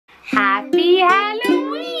Happy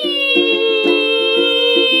Halloween!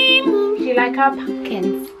 Do you like our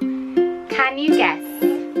pumpkins? Can you guess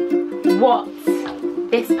what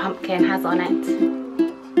this pumpkin has on it?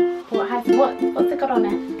 What's it got on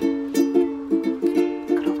it?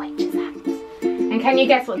 Got a witch's hat. And can you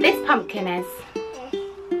guess what this pumpkin is?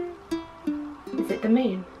 Is it the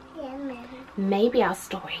moon? Yeah, moon. Maybe our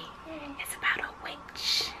story is about a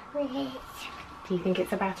witch. Do you think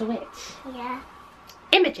it's about a witch? Yeah.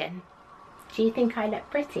 Imogen, do you think I look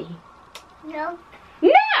pretty? No.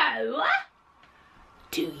 No!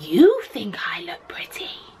 Do you think I look pretty?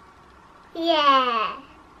 Yeah.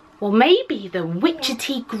 Well, maybe the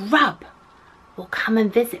Witchetty Grub will come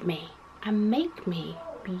and visit me and make me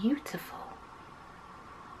beautiful.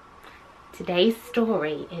 Today's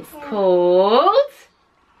story is called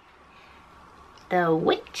The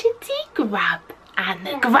Witchetty Grub and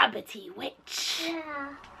the Grubbety Witch. Yeah.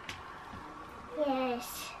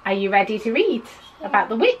 Yes. Are you ready to read about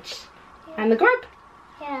the witch and the grub?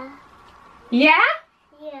 Yeah. Yeah?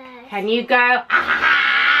 Yes. Can you go, ah?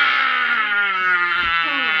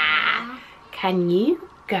 Can you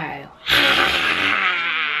go, ah?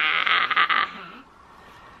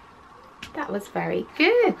 That was very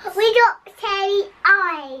good. We got scary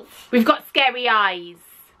eyes. We've got scary eyes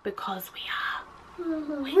because we are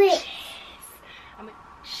witches.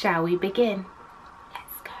 Shall we begin?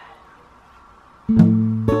 Let's go.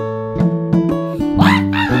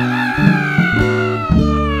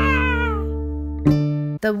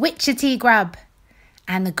 The Witchetty Grub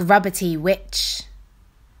and the Grubbety Witch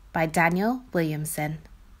by Daniel Williamson.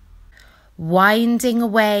 Winding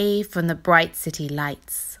away from the bright city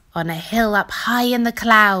lights, on a hill up high in the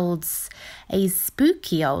clouds, a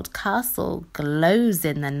spooky old castle glows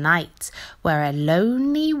in the night, where a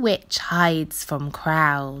lonely witch hides from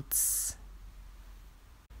crowds.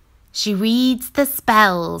 She reads the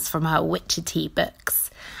spells from her Witchetty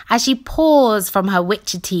books as she pours from her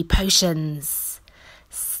Witchetty potions,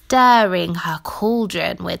 stirring her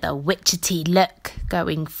cauldron with a Witchetty look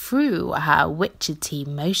going through her Witchetty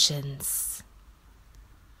motions.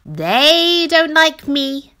 They don't like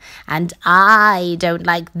me, and I don't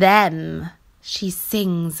like them, she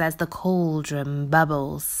sings as the cauldron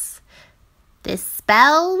bubbles. This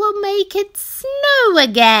spell will make it snow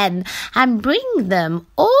again and bring them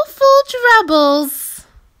awful troubles.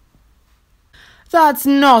 That's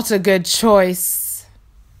not a good choice,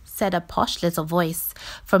 said a posh little voice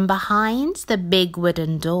from behind the big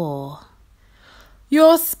wooden door.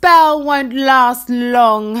 Your spell won't last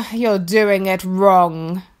long. You're doing it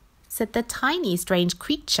wrong, said the tiny strange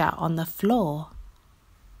creature on the floor.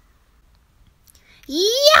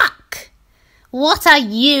 Yuck! What are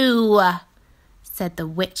you? Said the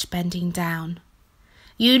witch, bending down.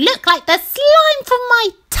 You look like the slime from my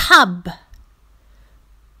tub.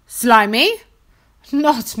 Slimy?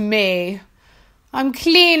 Not me. I'm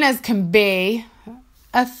clean as can be.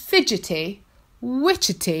 A fidgety,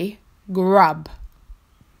 witchetty grub.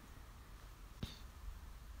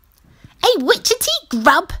 A witchetty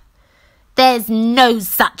grub? There's no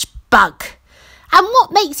such bug. And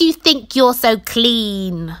what makes you think you're so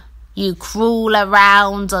clean? You crawl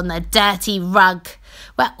around on the dirty rug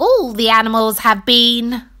where all the animals have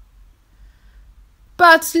been.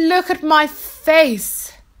 But look at my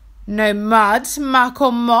face. No mud, muck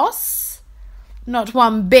or moss. Not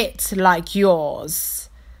one bit like yours.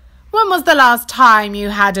 When was the last time you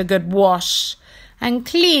had a good wash and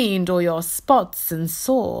cleaned all your spots and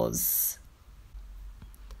sores?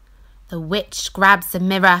 The witch grabs a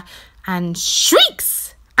mirror and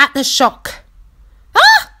shrieks at the shock.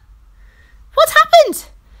 Ah! What happened?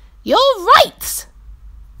 You're right.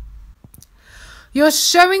 You're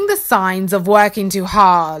showing the signs of working too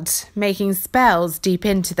hard, making spells deep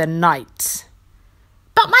into the night.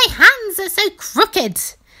 But my hands are so crooked,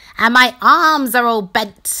 and my arms are all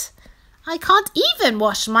bent. I can't even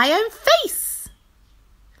wash my own face.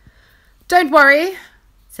 Don't worry,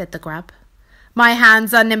 said the grub. My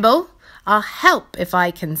hands are nimble. I'll help if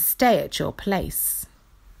I can stay at your place.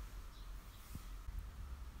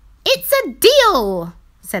 It's a deal,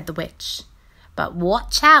 said the witch. But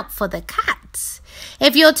watch out for the cat.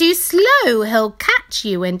 If you're too slow, he'll catch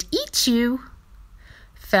you and eat you.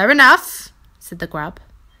 Fair enough, said the grub.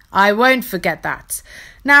 I won't forget that.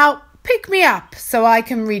 Now pick me up so I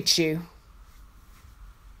can reach you.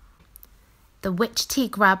 The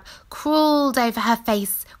Witchetty Grub crawled over her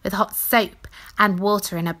face with hot soap and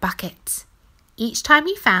water in a bucket. Each time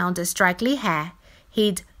he found a straggly hair,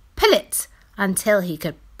 he'd pull it until he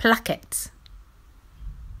could pluck it.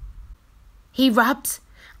 He rubbed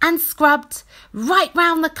and scrubbed right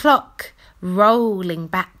round the clock, rolling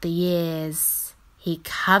back the years. He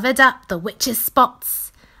covered up the witch's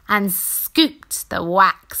spots and scooped the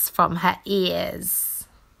wax from her ears.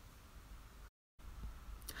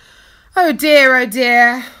 Oh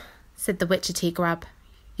dear, said the Witchetty Grub.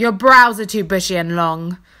 Your brows are too bushy and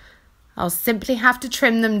long. I'll simply have to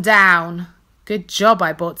trim them down. Good job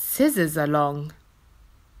I brought scissors along.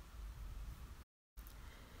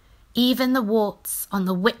 Even the warts on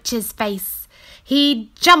the witch's face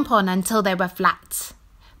he'd jump on until they were flat.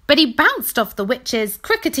 But he bounced off the witch's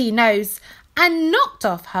crookedy nose and knocked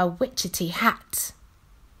off her witchetty hat.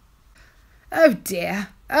 Oh dear,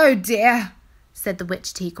 said the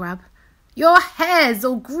Witchetty Grub. Your hair's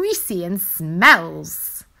all greasy and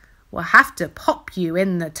smells. We'll have to pop you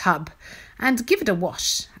in the tub and give it a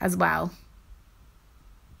wash as well.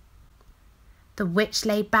 The witch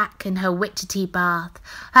lay back in her witchetty bath,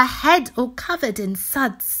 her head all covered in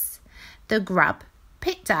suds. The grub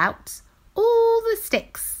picked out all the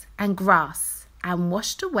sticks and grass and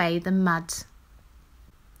washed away the mud.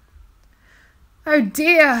 Oh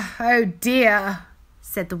dear,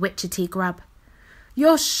 said the Witchetty Grub.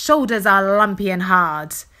 Your shoulders are lumpy and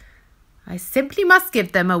hard. I simply must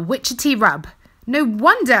give them a witchetty rub. No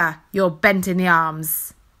wonder you're bent in the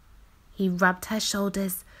arms. He rubbed her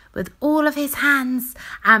shoulders with all of his hands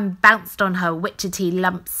and bounced on her witchetty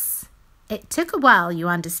lumps. It took a while, you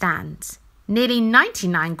understand. Nearly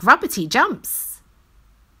 99 Grubbety jumps.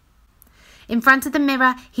 In front of the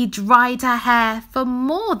mirror, he dried her hair for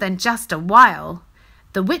more than just a while.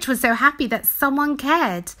 The witch was so happy that someone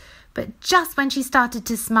cared, but just when she started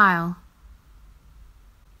to smile.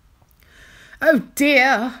 Oh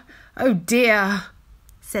dear,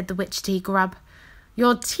 said the Witchetty Grub.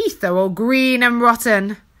 Your teeth are all green and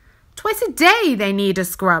rotten. Twice a day they need a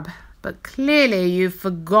scrub, but clearly you've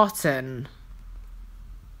forgotten.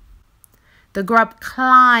 The grub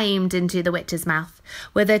climbed into the witch's mouth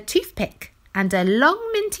with a toothpick and a long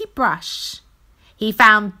minty brush. He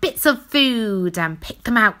found bits of food and picked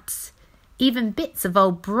them out, even bits of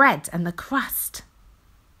old bread and the crust.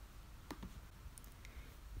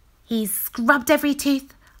 He scrubbed every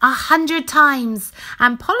tooth 100 times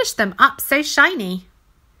and polished them up so shiny.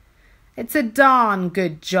 It's a darn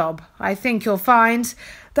good job, I think you'll find,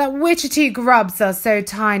 that witchetty grubs are so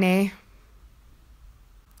tiny.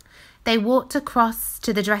 They walked across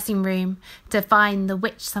to the dressing room to find the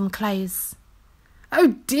witch some clothes.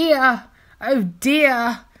 Oh dear,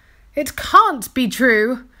 it can't be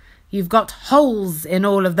true. You've got holes in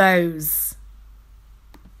all of those.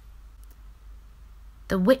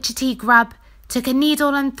 The Witchetty Grub took a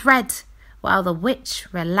needle and thread while the witch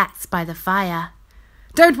relaxed by the fire.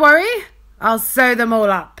 Don't worry, I'll sew them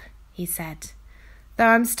all up, he said, though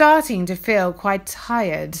I'm starting to feel quite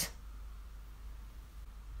tired.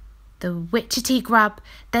 The Witchetty Grub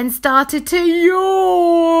then started to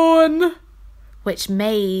yawn, which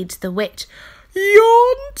made the witch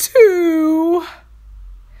yawn too,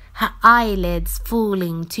 her eyelids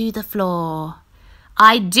falling to the floor.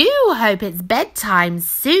 I do hope it's bedtime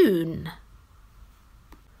soon.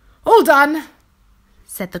 All done,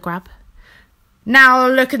 said the grub. Now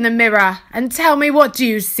look in the mirror and tell me, what do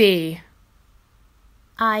you see?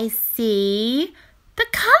 I see the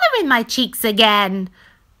colour in my cheeks again.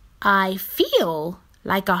 I feel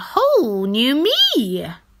like a whole new me.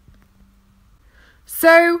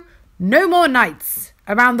 So, no more nights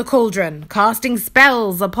around the cauldron casting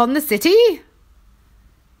spells upon the city?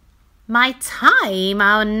 My time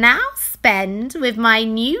I'll now spend with my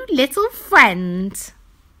new little friend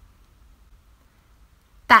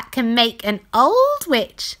that can make an old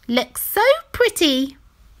witch look so pretty.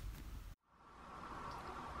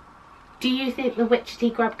 Do you think the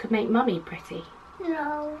Witchetty Grub could make Mummy pretty?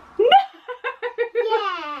 No. No!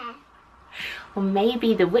 Yeah. Or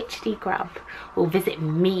maybe the Witchetty Grub will visit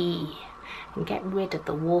me and get rid of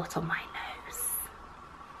the wart on my nose.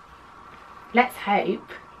 Let's hope.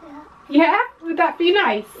 Yeah? Would that be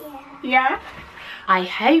nice? Yeah? I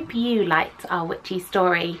hope you liked our witchy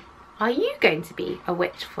story. Are you going to be a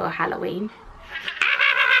witch for Halloween?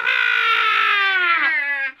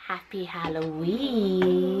 Happy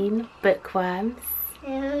Halloween, bookworms. So,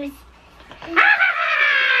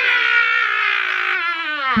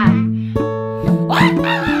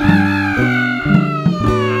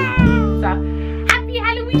 happy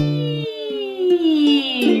Halloween!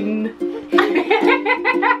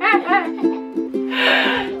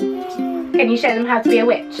 Can you show them how to be a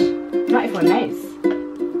witch? Not everyone knows.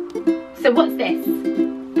 So what's this?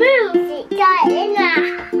 Boo! It's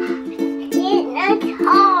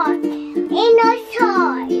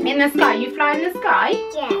in In the sky. You fly in the sky?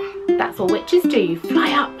 Yeah. That's what witches do. You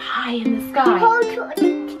fly up high in the sky. Hold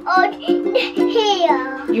on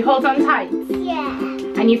here. You hold on tight Yeah.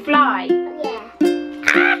 and you fly.